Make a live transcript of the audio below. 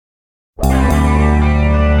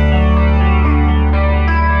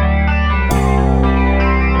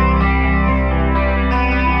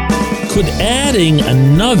Could adding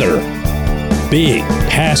another big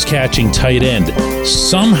pass-catching tight end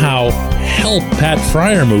somehow help Pat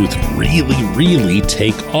Freiermuth really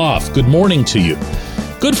take off? Good morning to you.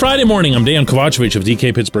 Good Friday morning. I'm Dan Kovacevic of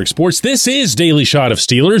DK Pittsburgh Sports. This is Daily Shot of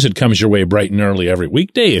Steelers. It comes your way bright and early every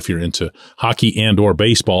weekday if you're into hockey and or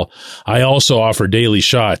baseball. I also offer daily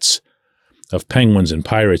shots of Penguins and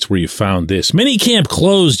Pirates where you found this. Minicamp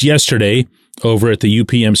closed yesterday over at the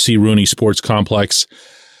UPMC Rooney Sports Complex.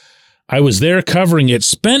 I was there covering it,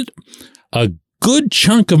 spent a good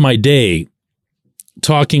chunk of my day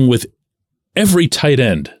talking with every tight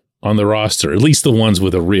end on the roster, at least the ones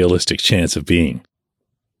with a realistic chance of being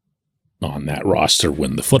on that roster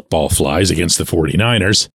when the football flies against the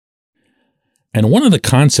 49ers. And one of the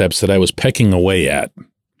concepts that I was pecking away at,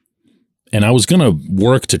 and I was going to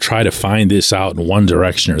work to try to find this out in one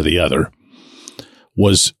direction or the other,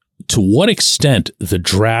 was to what extent the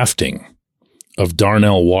drafting of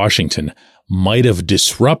Darnell Washington might have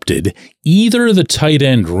disrupted either the tight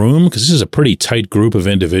end room, because this is a pretty tight group of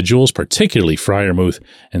individuals, particularly Freiermuth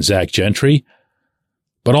and Zach Gentry,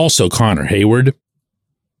 but also Connor Hayward,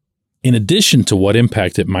 in addition to what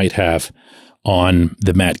impact it might have on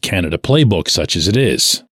the Matt Canada playbook, such as it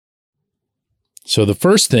is. So the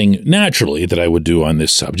first thing, naturally, that I would do on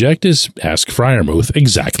this subject is ask Freiermuth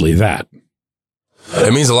exactly that.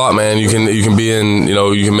 It means a lot, man. You can be in,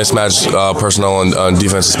 you can mismatch personnel on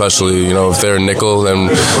defense, especially, if they're nickel, then,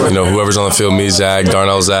 whoever's on the field, me, Zach,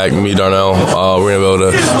 Darnell, Zach, me, Darnell, we're going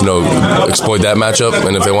to be able to, exploit that matchup.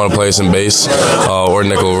 And if they want to play us in base or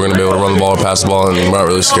nickel, we're going to be able to run the ball or pass the ball, and we're not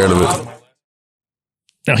really scared of it.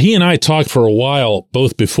 Now, he and I talked for a while,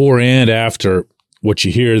 both before and after what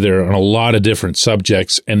you hear there on a lot of different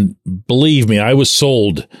subjects. And believe me, I was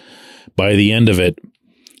sold by the end of it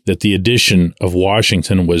that the addition of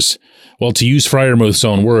Washington was, well, to use Freiermuth's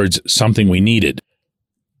own words, something we needed.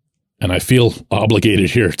 And I feel obligated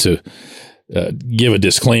here to give a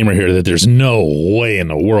disclaimer here that there's no way in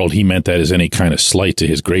the world he meant that as any kind of slight to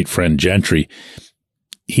his great friend Gentry.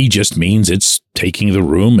 He just means it's taking the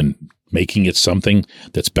room and making it something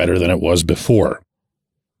that's better than it was before.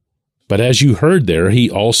 But as you heard there, he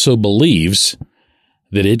also believes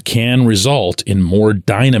that it can result in more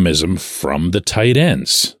dynamism from the tight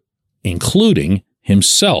ends, including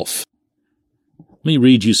himself. Let me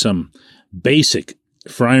read you some basic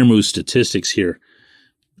Freiermuth statistics here,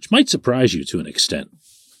 which might surprise you to an extent.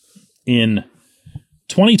 In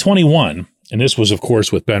 2021, and this was, of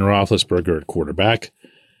course, with Ben Roethlisberger at quarterback,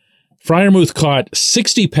 Freiermuth caught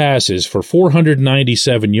 60 passes for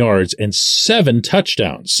 497 yards and 7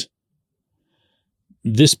 touchdowns.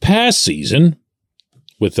 This past season,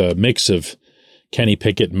 with a mix of Kenny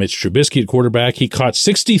Pickett and Mitch Trubisky at quarterback, he caught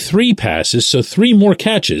 63 passes, so 3 more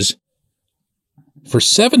catches for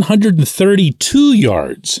 732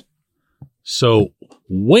 yards. So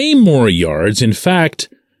way more yards. In fact,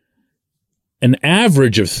 an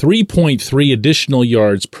average of 3.3 additional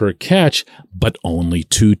yards per catch, but only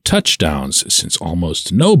 2 touchdowns, since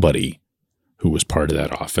almost nobody who was part of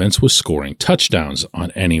that offense was scoring touchdowns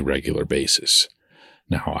on any regular basis.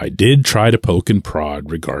 Now, I did try to poke and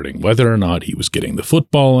prod regarding whether or not he was getting the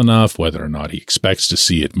football enough, whether or not he expects to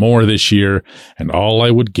see it more this year, and all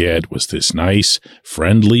I would get was this nice,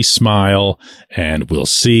 friendly smile, and we'll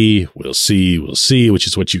see, which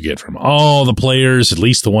is what you get from all the players, at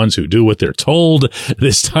least the ones who do what they're told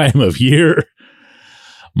this time of year.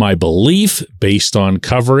 My belief, based on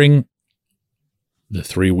covering the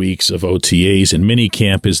 3 weeks of OTAs and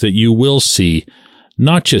minicamp, is that you will see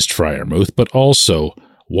not just Freiermuth, but also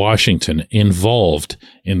Washington involved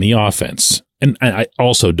in the offense. And I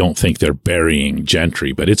also don't think they're burying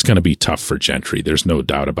Gentry, but it's going to be tough for Gentry. There's no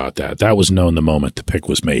doubt about that. That was known the moment the pick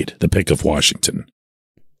was made, the pick of Washington.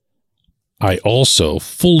 I also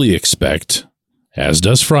fully expect, as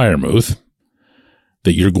does Freiermuth,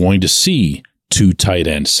 that you're going to see 2 tight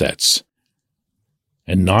end sets.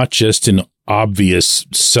 And not just in obvious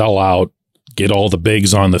sellout, get all the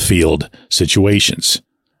bigs on the field situations.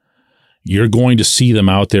 You're going to see them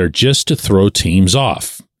out there just to throw teams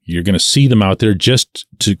off. You're going to see them out there just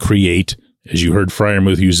to create, as you heard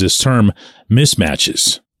Freiermuth use this term,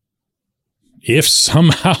 mismatches. If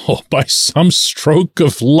somehow, by some stroke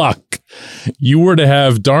of luck, you were to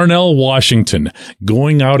have Darnell Washington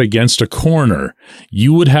going out against a corner,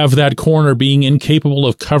 you would have that corner being incapable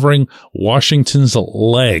of covering Washington's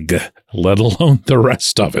leg, let alone the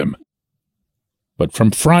rest of him. But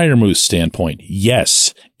from Freiermuth's standpoint,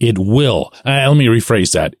 yes, it will. Let me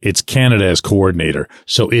rephrase that. It's Canada as coordinator,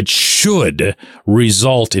 so it should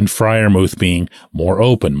result in Freiermuth being more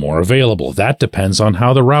open, more available. That depends on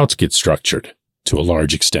how the routes get structured to a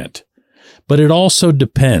large extent. But it also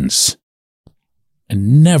depends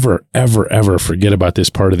And never, ever, ever forget about this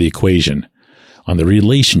part of the equation. On the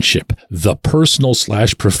relationship, the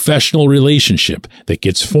personal/professional relationship that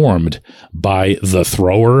gets formed by the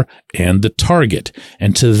thrower and the target.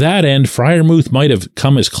 And to that end, Freiermuth might have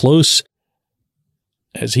come as close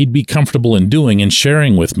as he'd be comfortable in doing and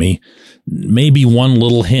sharing with me maybe one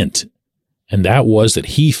little hint. And that was that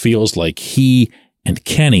he feels like he and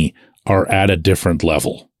Kenny are at a different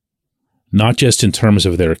level. Not just in terms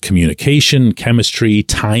of their communication, chemistry,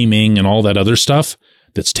 timing, and all that other stuff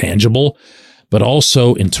that's tangible, but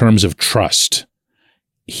also in terms of trust.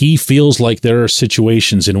 He feels like there are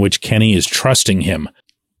situations in which Kenny is trusting him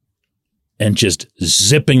and just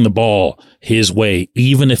zipping the ball his way,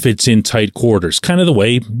 even if it's in tight quarters, kind of the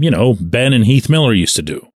way, Ben and Heath Miller used to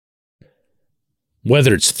do.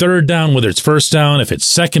 Whether it's third down, whether it's first down, if it's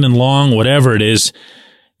second and long, whatever it is,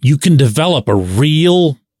 you can develop a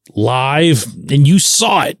real live, and you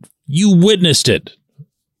saw it, you witnessed it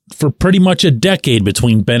for pretty much a decade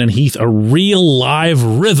between Ben and Heath, a real live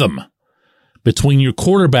rhythm between your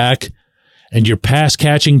quarterback and your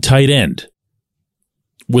pass-catching tight end.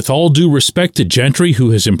 With all due respect to Gentry,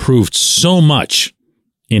 who has improved so much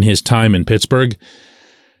in his time in Pittsburgh,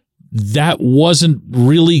 that wasn't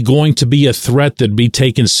really going to be a threat that'd be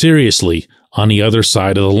taken seriously on the other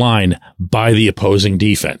side of the line by the opposing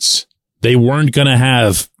defense. They weren't going to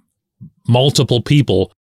have multiple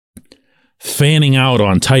people fanning out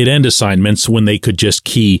on tight end assignments when they could just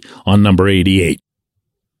key on number 88.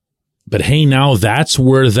 But hey, now that's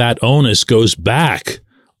where that onus goes back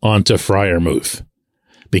onto Freiermuth,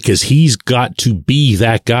 because he's got to be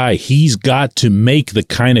that guy. He's got to make the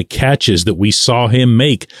kind of catches that we saw him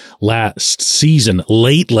make last season,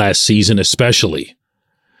 late last season especially,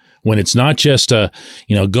 when it's not just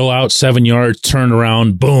go out 7 yards, turn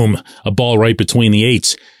around, boom, a ball right between the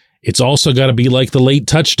eights. It's also got to be like the late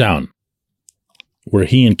touchdown where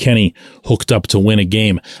he and Kenny hooked up to win a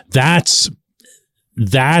game. That's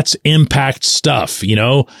impact stuff,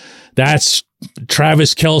 That's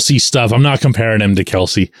Travis Kelce stuff. I'm not comparing him to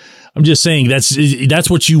Kelce. I'm just saying that's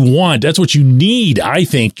what you want. That's what you need, I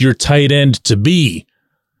think, your tight end to be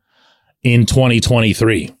in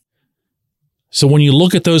 2023. So when you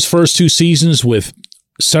look at those first two seasons with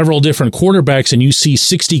several different quarterbacks and you see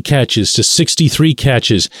 60 catches to 63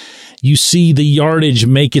 catches, you see the yardage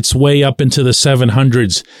make its way up into the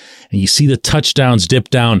 700s, and you see the touchdowns dip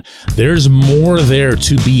down. There's more there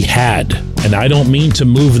to be had. And I don't mean to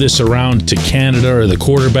move this around to Canada or the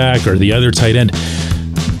quarterback or the other tight end.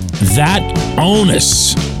 That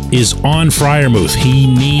onus is on Freiermuth. He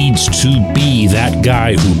needs to be that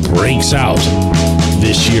guy who breaks out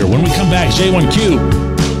this year. When we come back,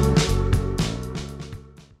 J1Q.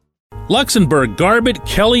 Luxembourg, Garbett,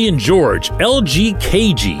 Kelly & George.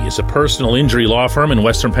 LGKG is a personal injury law firm in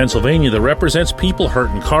Western Pennsylvania that represents people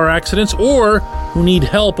hurt in car accidents or who need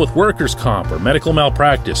help with workers' comp or medical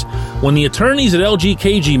malpractice. When the attorneys at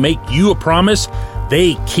LGKG make you a promise,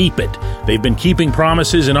 they keep it. They've been keeping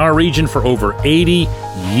promises in our region for over 80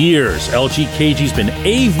 years. LGKG's been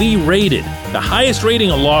AV rated, the highest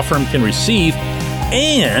rating a law firm can receive,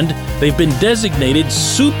 and they've been designated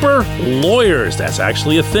super lawyers. That's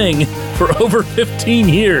actually a thing for over 15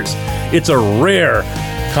 years. It's a rare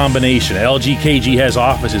combination. LGKG has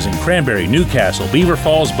offices in Cranberry, Newcastle, Beaver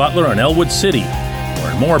Falls, Butler, and Elwood City.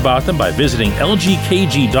 Learn more about them by visiting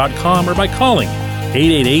lgkg.com or by calling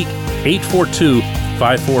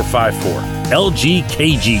 888-842-5454.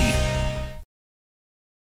 LGKG.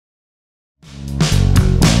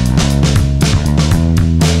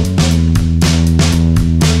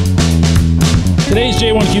 Today's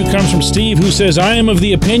J1Q comes from Steve, who says, I am of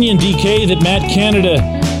the opinion, DK, that Matt Canada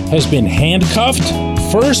has been handcuffed,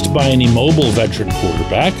 first by an immobile veteran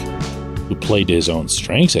quarterback who played to his own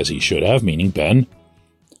strengths, as he should have, meaning Ben.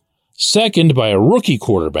 Second, by a rookie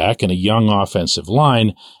quarterback and a young offensive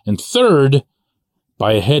line. And third,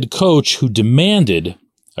 by a head coach who demanded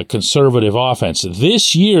a conservative offense.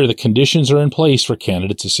 This year, the conditions are in place for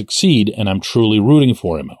Canada to succeed, and I'm truly rooting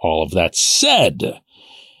for him. All of that said,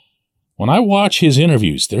 when I watch his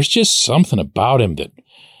interviews, there's just something about him that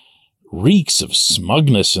reeks of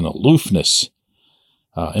smugness and aloofness,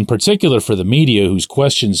 in particular for the media whose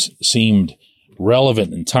questions seemed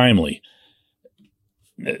relevant and timely.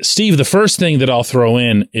 Steve, the first thing that I'll throw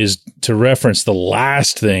in is to reference the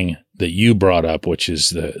last thing that you brought up, which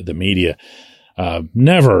is the media.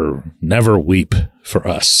 Never weep for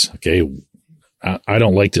us, okay? I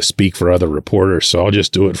don't like to speak for other reporters, so I'll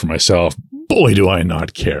just do it for myself. Boy, do I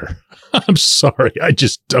not care. I'm sorry, I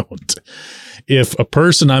just don't. If a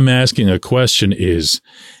person I'm asking a question is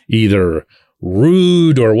either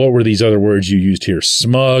rude, or what were these other words you used here?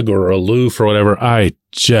 Smug or aloof or whatever. I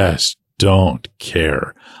just don't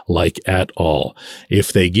care, like, at all.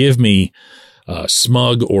 If they give me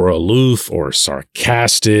smug or aloof or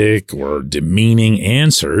sarcastic or demeaning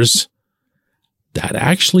answers, that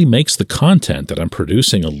actually makes the content that I'm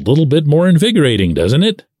producing a little bit more invigorating, doesn't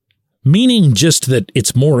it? Meaning just that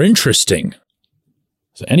it's more interesting.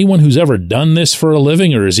 So anyone who's ever done this for a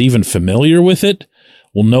living or is even familiar with it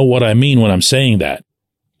will know what I mean when I'm saying that.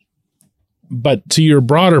 But to your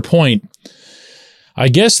broader point, I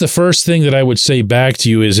guess the first thing that I would say back to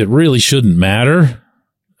you is it really shouldn't matter.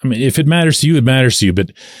 I mean, if it matters to you, it matters to you,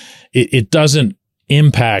 but it doesn't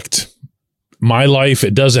impact my life.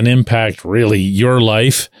 It doesn't impact really your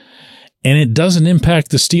life, and it doesn't impact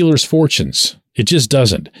the Steelers' fortunes. It just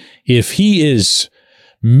doesn't. If he is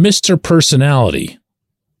Mr. Personality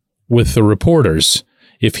with the reporters,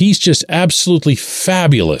 if he's just absolutely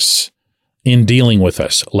fabulous in dealing with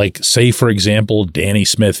us, like, say, for example, Danny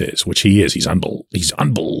Smith is, which he is. He's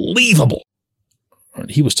unbelievable.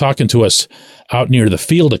 He was talking to us out near the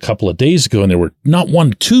field a couple of days ago, and there were not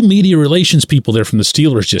one, two media relations people there from the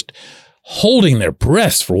Steelers just holding their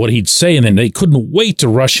breaths for what he'd say, and then they couldn't wait to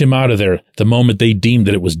rush him out of there the moment they deemed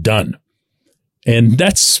that it was done. And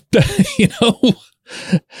that's,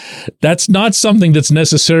 that's not something that's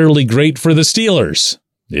necessarily great for the Steelers.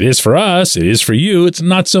 It is for us. It is for you. It's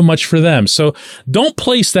not so much for them. So don't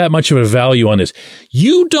place that much of a value on this.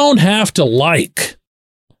 You don't have to like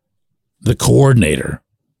the coordinator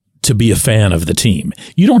to be a fan of the team.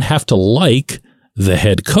 You don't have to like the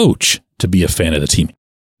head coach to be a fan of the team.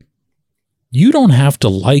 You don't have to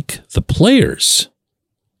like the players.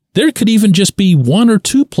 There could even just be one or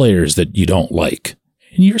two players that you don't like,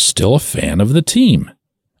 and you're still a fan of the team.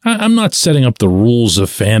 I'm not setting up the rules of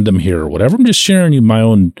fandom here or whatever. I'm just sharing you my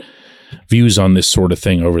own views on this sort of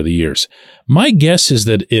thing over the years. My guess is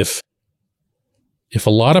that if a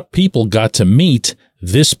lot of people got to meet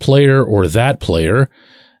this player or that player,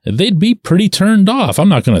 they'd be pretty turned off. I'm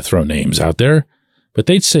not going to throw names out there, but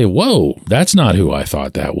they'd say, whoa, that's not who I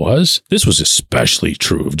thought that was. This was especially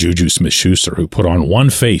true of Juju Smith-Schuster, who put on one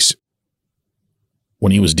face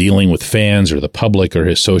when he was dealing with fans or the public or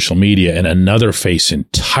his social media, and another face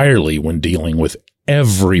entirely when dealing with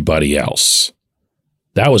everybody else.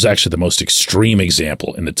 That was actually the most extreme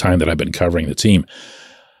example in the time that I've been covering the team.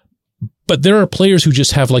 But there are players who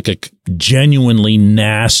just have like a genuinely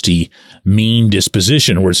nasty, mean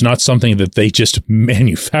disposition where it's not something that they just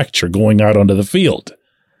manufacture going out onto the field.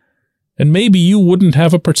 And maybe you wouldn't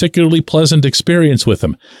have a particularly pleasant experience with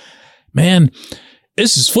them. Man,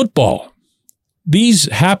 this is football.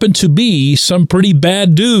 These happen to be some pretty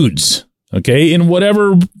bad dudes, okay, in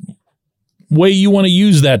whatever way you want to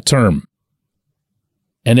use that term.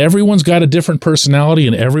 And everyone's got a different personality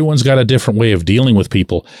and everyone's got a different way of dealing with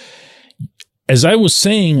people. As I was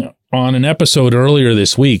saying on an episode earlier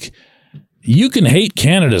this week, you can hate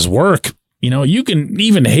Canada's work. You can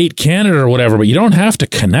even hate Canada or whatever, but you don't have to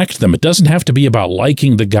connect them. It doesn't have to be about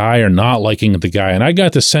liking the guy or not liking the guy. And I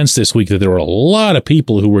got the sense this week that there were a lot of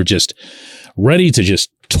people who were just ready to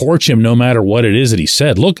just torch him no matter what it is that he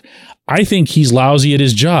said. Look, I think he's lousy at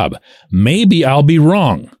his job. Maybe I'll be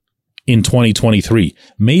wrong in 2023.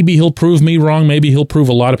 Maybe he'll prove me wrong. Maybe he'll prove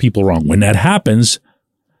a lot of people wrong. When that happens,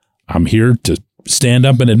 I'm here to stand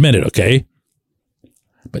up and admit it, okay?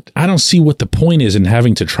 But I don't see what the point is in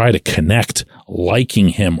having to try to connect liking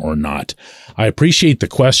him or not. I appreciate the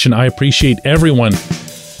question. I appreciate everyone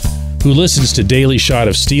who listens to Daily Shot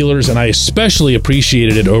of Steelers, and I especially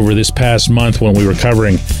appreciated it over this past month when we were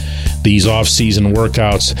covering these off-season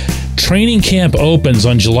workouts. Training camp opens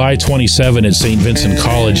on July 27 at St. Vincent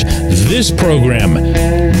College. This program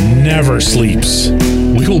never sleeps.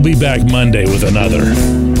 We will be back Monday with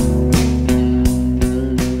another.